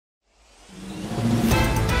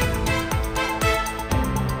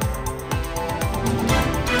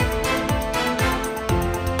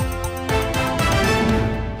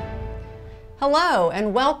Hello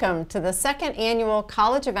and welcome to the second annual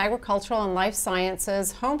College of Agricultural and Life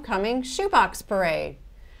Sciences Homecoming Shoebox Parade.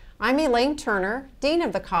 I'm Elaine Turner, Dean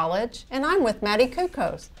of the College, and I'm with Maddie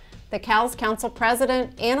Kukos, the CALS Council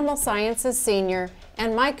President, Animal Sciences Senior,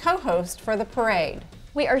 and my co-host for the parade.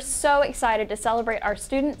 We are so excited to celebrate our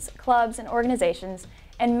students, clubs, and organizations,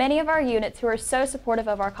 and many of our units who are so supportive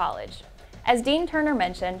of our college. As Dean Turner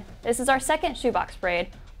mentioned, this is our second Shoebox Parade,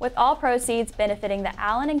 with all proceeds benefiting the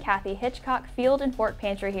Alan and Kathy Hitchcock Field and Fork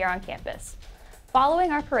Pantry here on campus.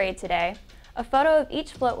 Following our parade today, a photo of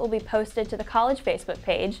each float will be posted to the college Facebook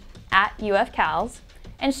page, @UFCALS,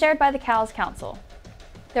 and shared by the CALS Council.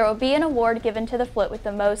 There will be an award given to the float with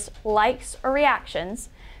the most likes or reactions,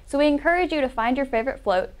 so we encourage you to find your favorite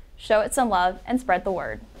float, show it some love, and spread the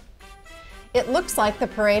word. It looks like the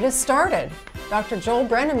parade has started. Dr. Joel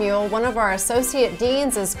Brennemule, one of our associate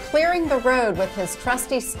deans, is clearing the road with his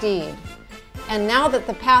trusty steed. And now that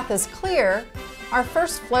the path is clear, our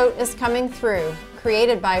first float is coming through,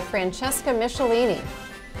 created by Francesca Michelini.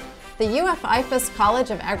 The UF-IFAS College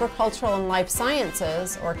of Agricultural and Life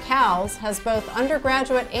Sciences, or CALS, has both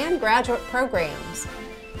undergraduate and graduate programs.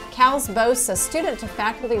 CALS boasts a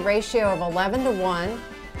student-to-faculty ratio of 11:1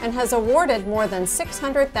 and has awarded more than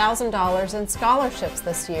 $600,000 in scholarships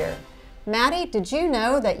this year. Maddie, did you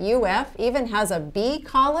know that UF even has a bee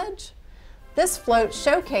college? This float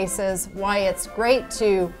showcases why it's great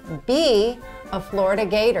to be a Florida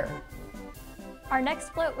Gator. Our next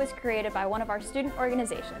float was created by one of our student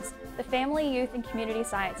organizations. The Family, Youth, and Community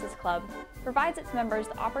Sciences Club provides its members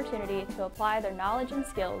the opportunity to apply their knowledge and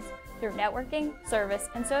skills through networking, service,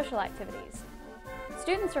 and social activities.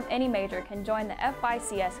 Students from any major can join the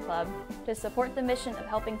FYCS Club to support the mission of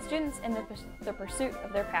helping students in the pursuit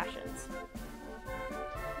of their passions.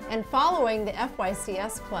 And following the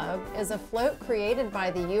FYCS Club is a float created by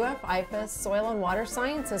the UF-IFAS Soil and Water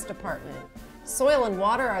Sciences Department. Soil and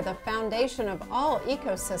water are the foundation of all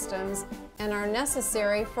ecosystems and are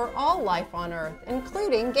necessary for all life on Earth,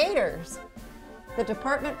 including gators. The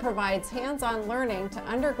department provides hands-on learning to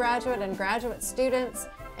undergraduate and graduate students,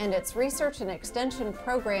 and its research and extension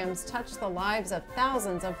programs touch the lives of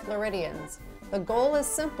thousands of Floridians. The goal is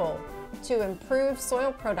simple: to improve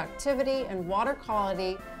soil productivity and water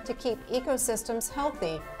quality to keep ecosystems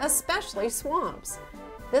healthy, especially swamps.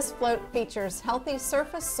 This float features healthy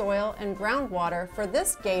surface soil and groundwater for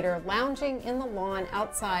this gator lounging in the lawn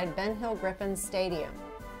outside Ben Hill Griffin Stadium.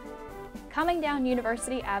 Coming down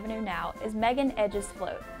University Avenue now is Megan Edge's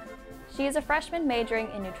float. She is a freshman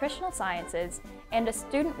majoring in nutritional sciences and a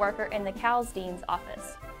student worker in the CALS Dean's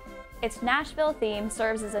office. Its Nashville theme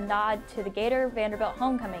serves as a nod to the Gator Vanderbilt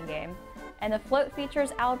homecoming game, and the float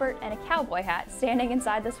features Albert in a cowboy hat standing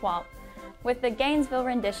inside the swamp with the Gainesville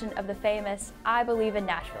rendition of the famous "I Believe in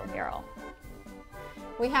Nashville" mural.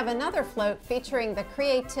 We have another float featuring the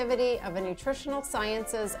creativity of a nutritional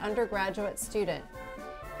sciences undergraduate student.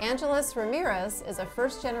 Angeles Ramirez is a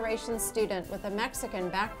first-generation student with a Mexican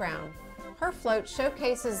background. Her float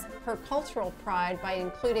showcases her cultural pride by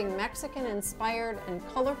including Mexican-inspired and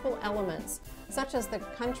colorful elements, such as the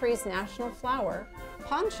country's national flower,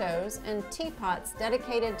 ponchos, and teapots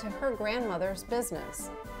dedicated to her grandmother's business.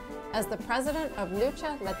 As the president of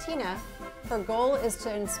Lucha Latina, her goal is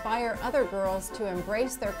to inspire other girls to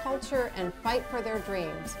embrace their culture and fight for their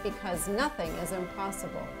dreams, because nothing is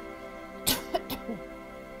impossible.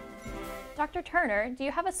 Dr. Turner, do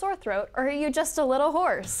you have a sore throat, or are you just a little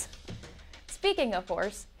hoarse? Speaking of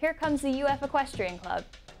horse, here comes the UF Equestrian Club,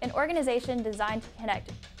 an organization designed to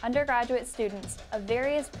connect undergraduate students of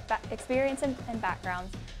various experiences and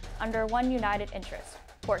backgrounds under one united interest: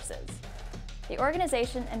 horses. The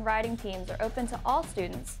organization and riding teams are open to all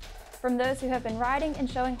students, from those who have been riding and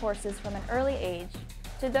showing horses from an early age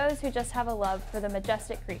to those who just have a love for the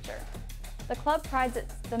majestic creature. The club prides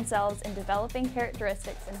themselves in developing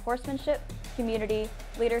characteristics in horsemanship, community,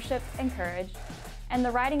 leadership, and courage, and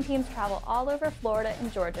the riding teams travel all over Florida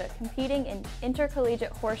and Georgia competing in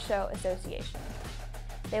Intercollegiate Horse Show Association.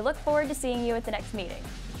 They look forward to seeing you at the next meeting.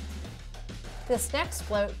 This next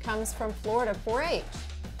float comes from Florida 4-H.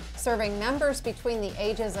 Serving members between the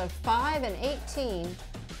ages of 5 and 18,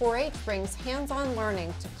 4-H brings hands-on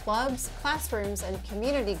learning to clubs, classrooms, and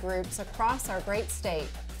community groups across our great state.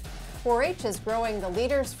 4-H is growing the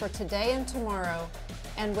leaders for today and tomorrow,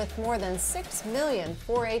 and with more than 6 million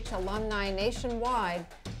 4-H alumni nationwide,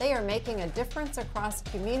 they are making a difference across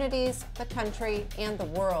communities, the country, and the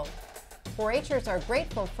world. 4-Hers are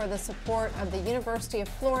grateful for the support of the University of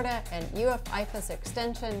Florida and UF-IFAS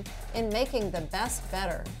Extension in making the best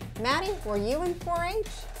better. Maddie, were you in 4-H?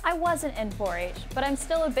 I wasn't in 4-H, but I'm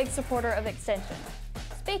still a big supporter of Extension.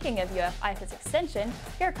 Speaking of UF IFAS Extension,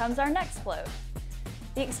 here comes our next float.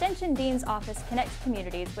 The Extension Dean's Office connects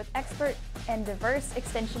communities with expert and diverse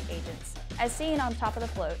Extension agents, as seen on top of the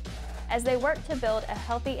float, as they work to build a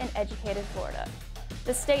healthy and educated Florida.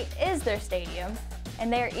 The state is their stadium,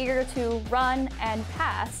 and they are eager to run and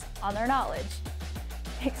pass on their knowledge.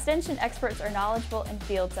 Extension experts are knowledgeable in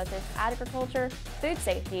fields such as agriculture, food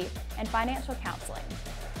safety, and financial counseling.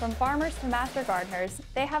 From farmers to master gardeners,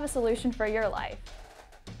 they have a solution for your life.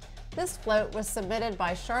 This float was submitted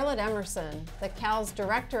by Charlotte Emerson, the CALS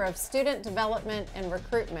Director of Student Development and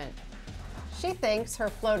Recruitment. She thinks her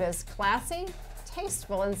float is classy,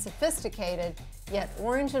 tasteful, and sophisticated, yet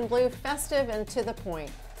orange and blue festive and to the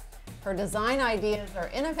point. Her design ideas are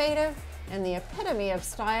innovative and the epitome of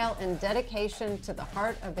style and dedication to the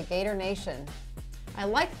heart of the Gator Nation. I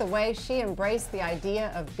like the way she embraced the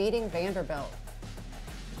idea of beating Vanderbilt.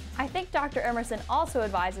 I think Dr. Emerson also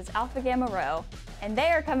advises Alpha Gamma Rho, and they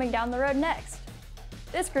are coming down the road next.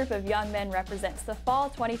 This group of young men represents the Fall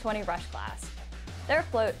 2020 Rush Class. Their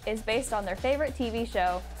float is based on their favorite TV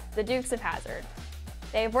show, The Dukes of Hazzard.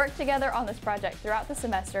 They have worked together on this project throughout the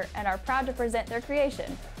semester and are proud to present their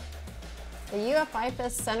creation. The UF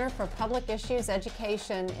IFAS Center for Public Issues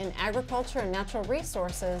Education in Agriculture and Natural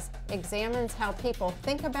Resources examines how people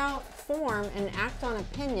think about, form, and act on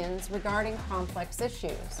opinions regarding complex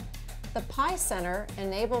issues. The PI Center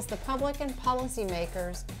enables the public and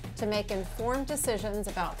policymakers to make informed decisions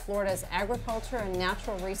about Florida's agriculture and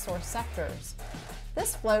natural resource sectors.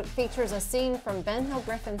 This float features a scene from Ben Hill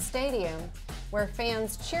Griffin Stadium where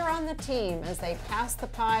fans cheer on the team as they pass the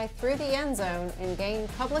pie through the end zone and gain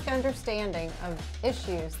public understanding of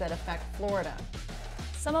issues that affect Florida.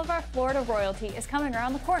 Some of our Florida royalty is coming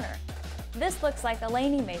around the corner. This looks like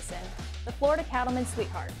Elaine Mason, the Florida Cattleman's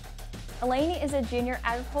sweetheart. Elaine is a junior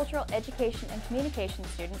agricultural education and communication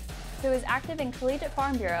student who is active in Collegiate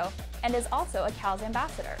Farm Bureau and is also a CALS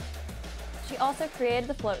ambassador. She also created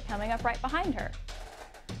the float coming up right behind her.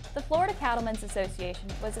 The Florida Cattlemen's Association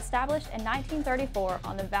was established in 1934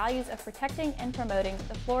 on the values of protecting and promoting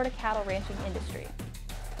the Florida cattle ranching industry.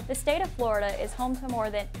 The state of Florida is home to more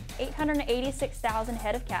than 886,000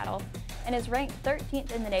 head of cattle and is ranked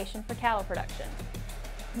 13th in the nation for cattle production.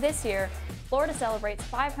 This year, Florida celebrates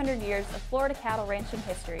 500 years of Florida cattle ranching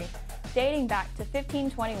history, dating back to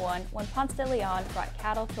 1521 when Ponce de Leon brought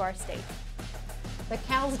cattle to our state. The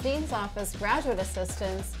CALS Dean's Office graduate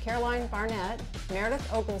assistants Caroline Barnett,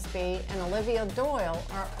 Meredith Oglesby, and Olivia Doyle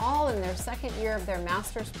are all in their second year of their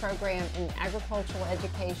master's program in agricultural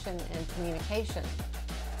education and communication.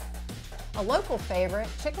 A local favorite,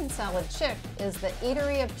 Chicken Salad Chick, is the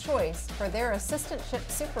eatery of choice for their assistantship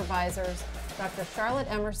supervisors, Dr. Charlotte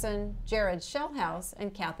Emerson, Jared Shellhouse,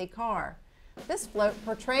 and Kathy Carr. This float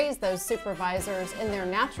portrays those supervisors in their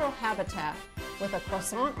natural habitat, with a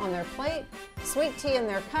croissant on their plate, sweet tea in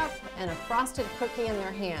their cup, and a frosted cookie in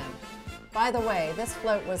their hand. By the way, this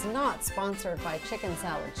float was not sponsored by Chicken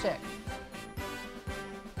Salad Chick.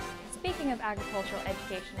 Speaking of agricultural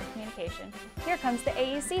education and communication, here comes the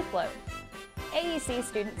AEC float. AEC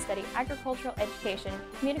students study agricultural education,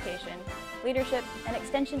 communication, leadership, and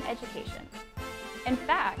extension education. In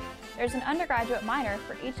fact, there's an undergraduate minor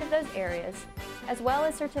for each of those areas, as well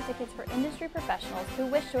as certificates for industry professionals who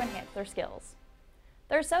wish to enhance their skills.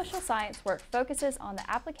 Their social science work focuses on the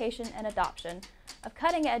application and adoption of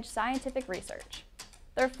cutting-edge scientific research.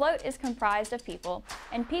 Their float is comprised of people,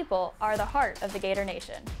 and people are the heart of the Gator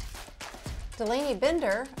Nation. Delaney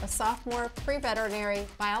Bender, a sophomore pre-veterinary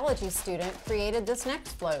biology student, created this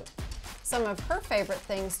next float. Some of her favorite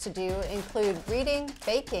things to do include reading,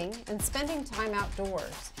 baking, and spending time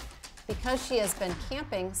outdoors. Because she has been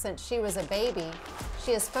camping since she was a baby,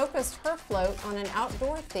 she has focused her float on an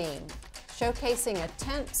outdoor theme, showcasing a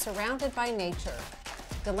tent surrounded by nature.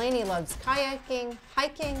 Delaney loves kayaking,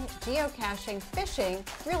 hiking, geocaching, fishing,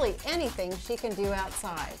 really anything she can do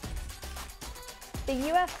outside.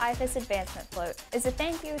 The UF IFAS Advancement Float is a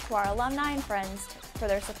thank you to our alumni and friends for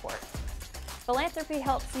their support. Philanthropy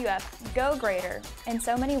helps UF go greater in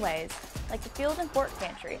so many ways, like the Field and Fork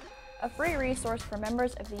Pantry, a free resource for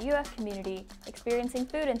members of the UF community experiencing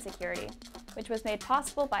food insecurity, which was made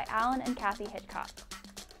possible by Alan and Kathy Hitchcock.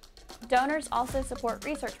 Donors also support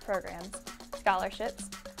research programs, scholarships,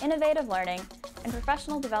 innovative learning, and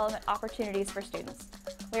professional development opportunities for students.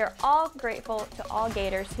 We are all grateful to all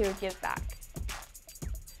Gators who give back.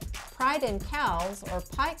 Pride in CALS, or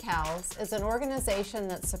PI-CALS, is an organization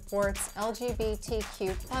that supports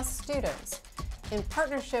LGBTQ+ students. In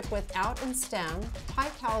partnership with Out in STEM,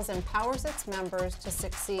 PI-CALS empowers its members to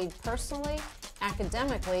succeed personally,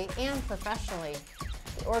 academically, and professionally.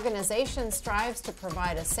 The organization strives to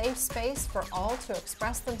provide a safe space for all to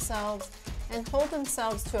express themselves and hold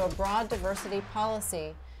themselves to a broad diversity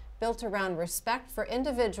policy built around respect for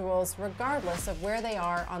individuals regardless of where they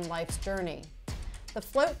are on life's journey. The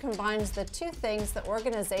float combines the two things the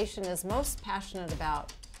organization is most passionate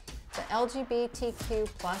about: the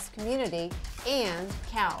LGBTQ+ community and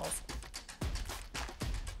CALS.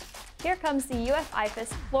 Here comes the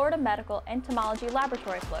UF-IFAS Florida Medical Entomology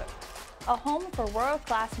Laboratory float, a home for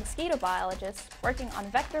world-class mosquito biologists working on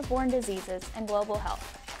vector-borne diseases and global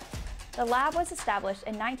health. The lab was established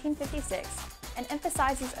in 1956 and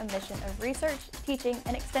emphasizes a mission of research, teaching,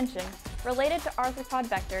 and extension related to arthropod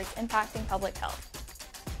vectors impacting public health.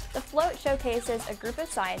 The float showcases a group of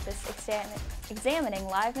scientists examining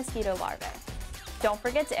live mosquito larvae. Don't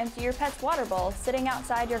forget to empty your pet's water bowl sitting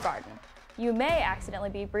outside your garden. You may accidentally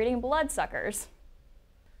be breeding bloodsuckers.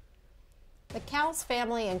 The CALS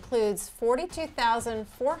family includes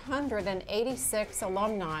 42,486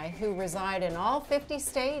 alumni who reside in all 50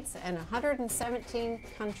 states and 117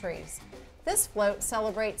 countries. This float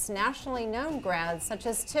celebrates nationally known grads such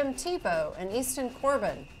as Tim Tebow and Easton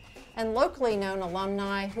Corbin, and locally known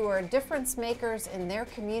alumni who are difference makers in their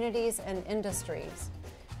communities and industries.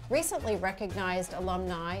 Recently recognized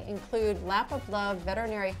alumni include Lap of Love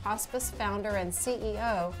Veterinary Hospice founder and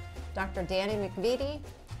CEO, Dr. Danny McVitie,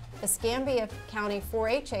 Escambia County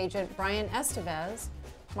 4-H agent Brian Estevez,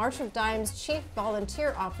 March of Dimes Chief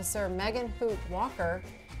Volunteer Officer Megan Hoot Walker,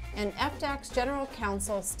 and FDAC's General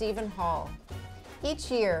Counsel Stephen Hall.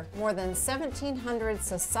 Each year, more than 1,700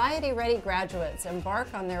 society-ready graduates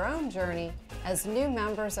embark on their own journey as new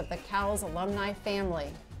members of the CALS alumni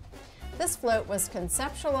family. This float was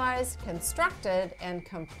conceptualized, constructed, and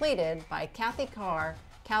completed by Kathy Carr,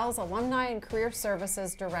 CALS Alumni and Career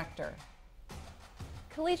Services Director.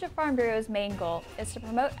 Collegiate Farm Bureau's main goal is to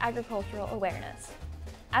promote agricultural awareness.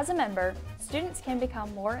 As a member, students can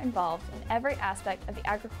become more involved in every aspect of the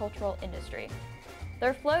agricultural industry.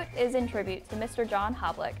 Their float is in tribute to Mr. John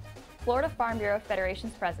Hoblick, Florida Farm Bureau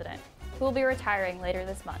Federation's president, who will be retiring later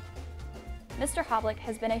this month. Mr. Hoblick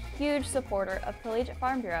has been a huge supporter of Collegiate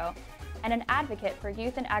Farm Bureau and an advocate for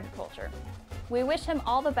youth in agriculture. We wish him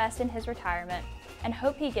all the best in his retirement and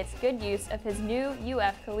hope he gets good use of his new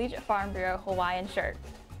UF Collegiate Farm Bureau Hawaiian shirt.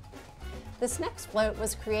 This next float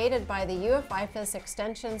was created by the UF-IFAS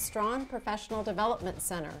Extension Strawn Professional Development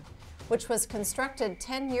Center, which was constructed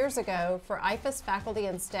 10 years ago for IFAS faculty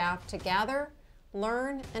and staff to gather,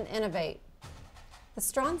 learn, and innovate. The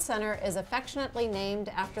Strawn Center is affectionately named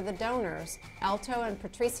after the donors, Alto and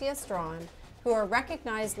Patricia Strawn, who are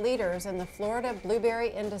recognized leaders in the Florida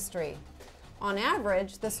blueberry industry. On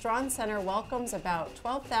average, the Strawn Center welcomes about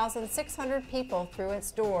 12,600 people through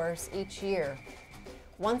its doors each year.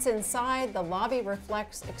 Once inside, the lobby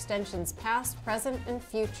reflects Extension's past, present, and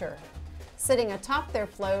future. Sitting atop their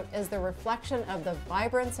float is the reflection of the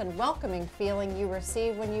vibrance and welcoming feeling you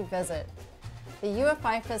receive when you visit. The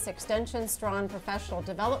UF-IFAS Extension Strawn Professional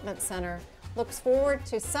Development Center looks forward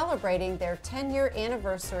to celebrating their 10-year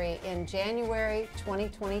anniversary in January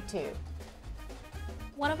 2022.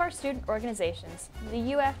 One of our student organizations,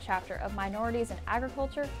 the UF chapter of Minorities in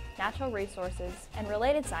Agriculture, Natural Resources, and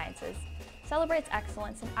Related Sciences, celebrates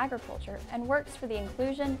excellence in agriculture and works for the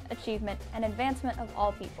inclusion, achievement, and advancement of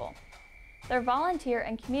all people. Their volunteer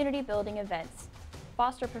and community building events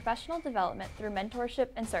foster professional development through mentorship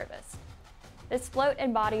and service. This float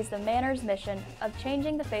embodies the Manor's mission of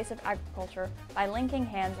changing the face of agriculture by linking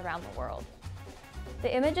hands around the world.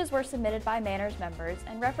 The images were submitted by Manor's members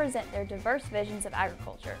and represent their diverse visions of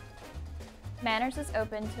agriculture. Manners is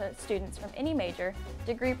open to students from any major,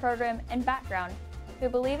 degree program, and background who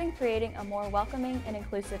believe in creating a more welcoming and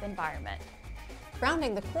inclusive environment.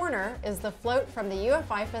 Rounding the corner is the float from the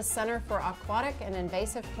UF-IFAS Center for Aquatic and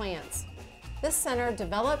Invasive Plants. This center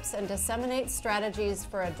develops and disseminates strategies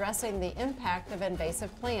for addressing the impact of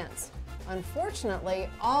invasive plants. Unfortunately,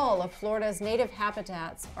 all of Florida's native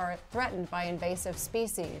habitats are threatened by invasive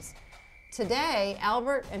species. Today,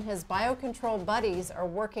 Albert and his biocontrol buddies are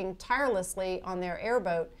working tirelessly on their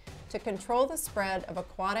airboat to control the spread of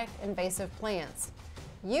aquatic invasive plants.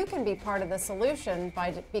 You can be part of the solution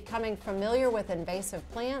by becoming familiar with invasive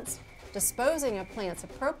plants, disposing of plants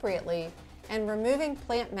appropriately, and removing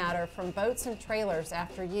plant matter from boats and trailers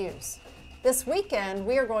after use. This weekend,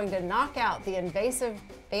 we are going to knock out the invasive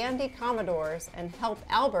bandy commodores and help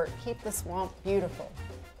Albert keep the swamp beautiful.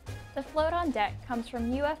 The float on deck comes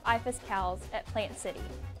from UF-IFAS CALS at Plant City.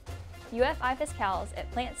 UF-IFAS CALS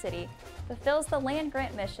at Plant City fulfills the land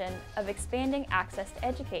grant mission of expanding access to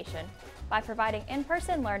education by providing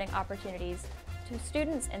in-person learning opportunities to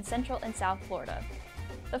students in Central and South Florida.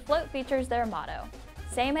 The float features their motto,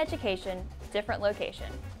 same education, different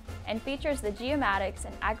location, and features the geomatics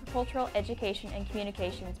and agricultural education and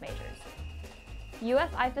communications majors.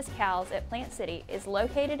 UF IFAS CALS at Plant City is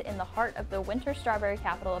located in the heart of the winter strawberry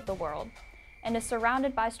capital of the world and is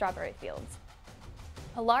surrounded by strawberry fields.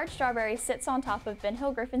 A large strawberry sits on top of Ben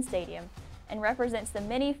Hill Griffin Stadium and represents the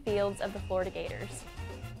many fields of the Florida Gators.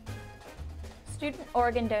 Student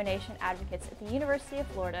organ donation advocates at the University of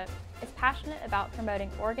Florida is passionate about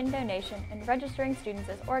promoting organ donation and registering students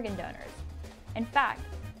as organ donors. In fact,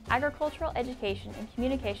 agricultural education and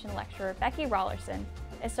communication lecturer Becky Rollerson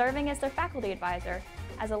is serving as their faculty advisor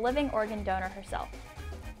as a living organ donor herself.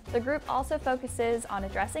 The group also focuses on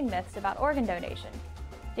addressing myths about organ donation.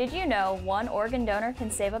 Did you know one organ donor can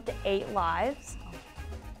save up to 8 lives?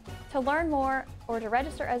 To learn more or to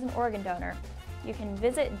register as an organ donor, you can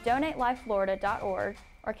visit donatelifeflorida.org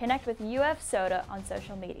or connect with UF Soda on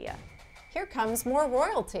social media. Here comes more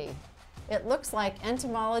royalty. It looks like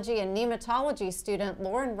entomology and nematology student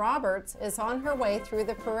Lauren Roberts is on her way through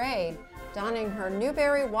the parade, donning her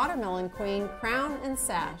Newberry Watermelon Queen crown and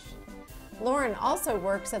sash. Lauren also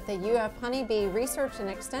works at the UF Honeybee Research and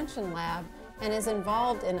Extension Lab and is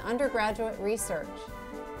involved in undergraduate research.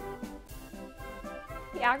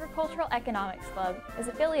 The Agricultural Economics Club is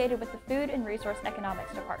affiliated with the Food and Resource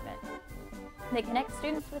Economics Department. They connect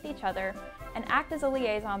students with each other and act as a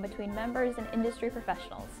liaison between members and industry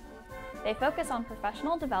professionals. They focus on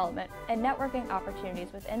professional development and networking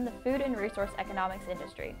opportunities within the food and resource economics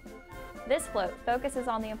industry. This float focuses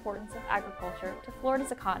on the importance of agriculture to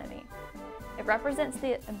Florida's economy. It represents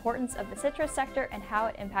the importance of the citrus sector and how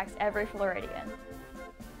it impacts every Floridian.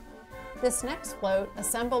 This next float,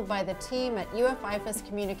 assembled by the team at UF IFAS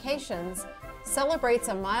Communications, celebrates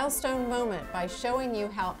a milestone moment by showing you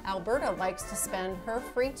how Alberta likes to spend her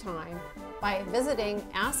free time by visiting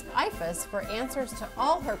Ask IFAS for answers to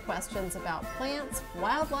all her questions about plants,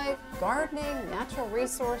 wildlife, gardening, natural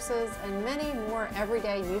resources, and many more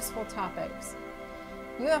everyday useful topics.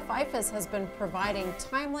 UF IFAS has been providing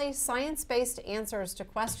timely, science-based answers to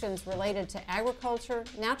questions related to agriculture,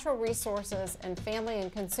 natural resources, and family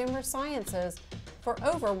and consumer sciences for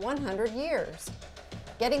over 100 years.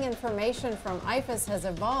 Getting information from IFAS has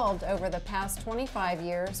evolved over the past 25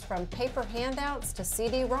 years from paper handouts to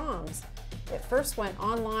CD-ROMs. It first went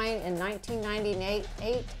online in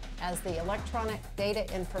 1998 as the Electronic Data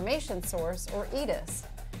Information Source, or EDIS.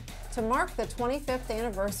 To mark the 25th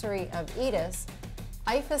anniversary of EDIS,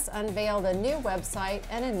 IFAS unveiled a new website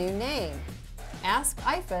and a new name. Ask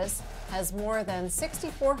IFAS has more than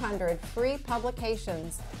 6,400 free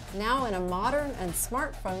publications, now in a modern and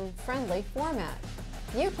smartphone-friendly format.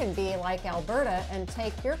 You can be like Alberta and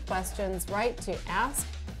take your questions right to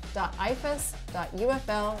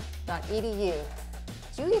ask.ifas.ufl.edu.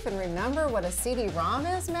 Do you even remember what a CD-ROM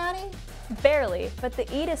is, Maddie? Barely, but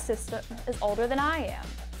the EDIS system is older than I am.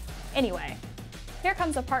 Anyway, here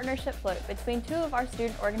comes a partnership float between two of our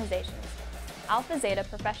student organizations, Alpha Zeta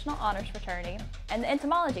Professional Honors Fraternity and the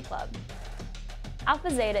Entomology Club.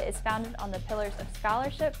 Alpha Zeta is founded on the pillars of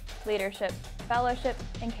scholarship, leadership, fellowship,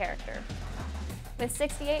 and character. With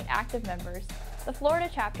 68 active members, the Florida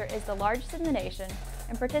chapter is the largest in the nation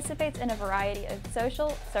and participates in a variety of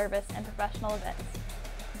social, service, and professional events.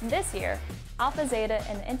 This year, Alpha Zeta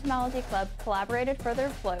and the Entomology Club collaborated for their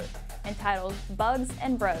float entitled Bugs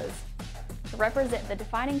and Bros to represent the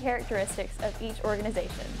defining characteristics of each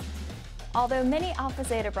organization. Although many Alpha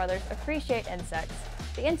Zeta brothers appreciate insects,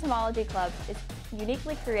 the Entomology Club is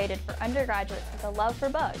uniquely created for undergraduates with a love for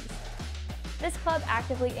bugs. This club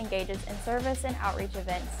actively engages in service and outreach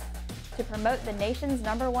events to promote the nation's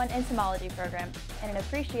 #1 entomology program and an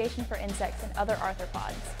appreciation for insects and other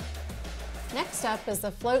arthropods. Next up is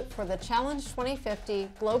the float for the Challenge 2050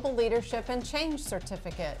 Global Leadership and Change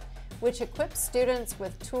Certificate, which equips students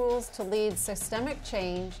with tools to lead systemic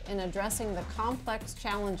change in addressing the complex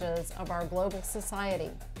challenges of our global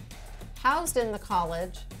society. Housed in the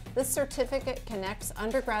college, this certificate connects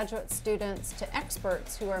undergraduate students to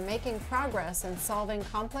experts who are making progress in solving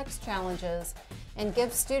complex challenges and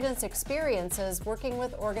gives students experiences working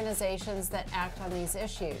with organizations that act on these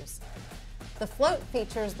issues. The float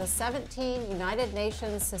features the 17 United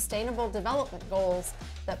Nations Sustainable Development Goals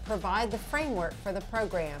that provide the framework for the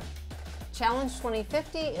program. Challenge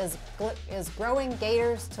 2050 is growing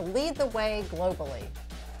Gators to lead the way globally.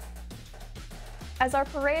 As our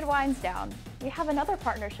parade winds down, we have another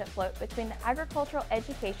partnership float between the Agricultural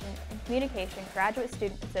Education and Communication Graduate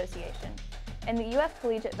Student Association and the UF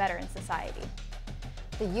Collegiate Veteran Society.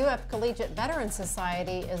 The UF Collegiate Veteran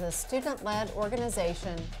Society is a student-led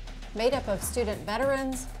organization made up of student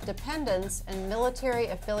veterans, dependents, and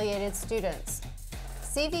military-affiliated students.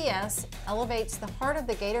 CVS elevates the heart of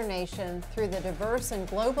the Gator Nation through the diverse and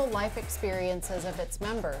global life experiences of its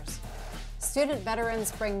members. Student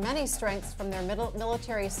veterans bring many strengths from their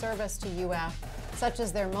military service to UF, such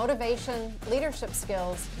as their motivation, leadership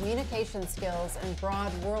skills, communication skills, and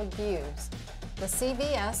broad worldviews. The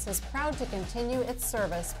CVS is proud to continue its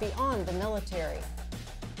service beyond the military.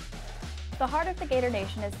 The heart of the Gator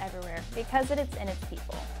Nation is everywhere because it is in its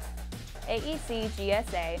people. AEC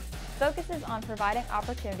GSA focuses on providing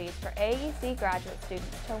opportunities for AEC graduate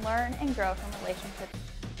students to learn and grow from relationships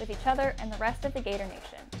with each other and the rest of the Gator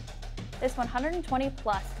Nation. This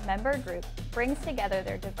 120-plus member group brings together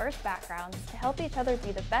their diverse backgrounds to help each other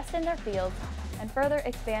be the best in their fields and further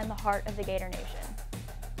expand the heart of the Gator Nation.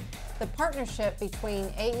 The partnership between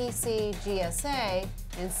AEC GSA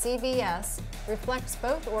and CVS reflects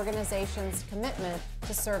both organizations' commitment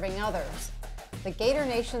to serving others. The Gator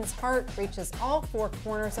Nation's heart reaches all four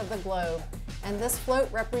corners of the globe, and this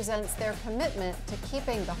float represents their commitment to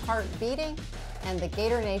keeping the heart beating and the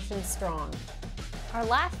Gator Nation strong. Our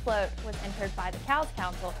last float was entered by the CALS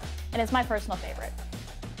Council and is my personal favorite.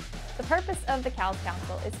 The purpose of the CALS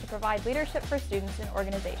Council is to provide leadership for students and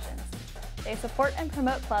organizations. They support and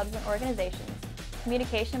promote clubs and organizations,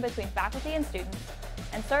 communication between faculty and students,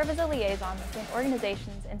 and serve as a liaison between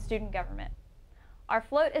organizations and student government. Our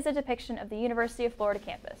float is a depiction of the University of Florida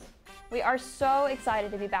campus. We are so excited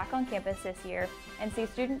to be back on campus this year and see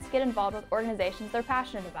students get involved with organizations they're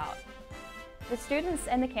passionate about. The students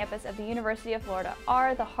and the campus of the University of Florida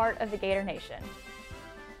are the heart of the Gator Nation.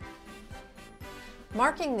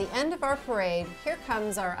 Marking the end of our parade, here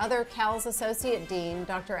comes our other CALS Associate Dean,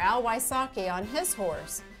 Dr. Al Wysocki, on his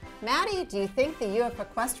horse. Maddie, do you think the UF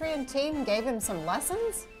equestrian team gave him some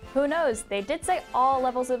lessons? Who knows? They did say all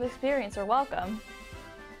levels of experience are welcome.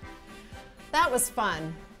 That was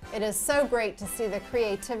fun. It is so great to see the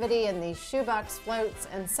creativity in these Shoebox floats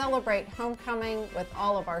and celebrate homecoming with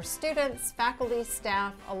all of our students, faculty,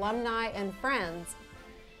 staff, alumni, and friends.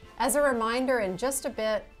 As a reminder, in just a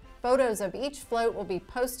bit, photos of each float will be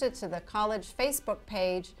posted to the college Facebook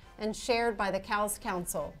page and shared by the CALS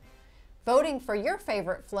Council. Voting for your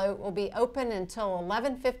favorite float will be open until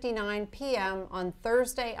 11:59 p.m. on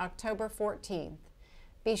Thursday, October 14th.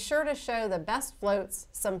 Be sure to show the best floats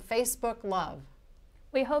some Facebook love.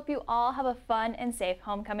 We hope you all have a fun and safe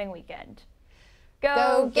homecoming weekend.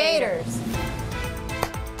 Go Gators!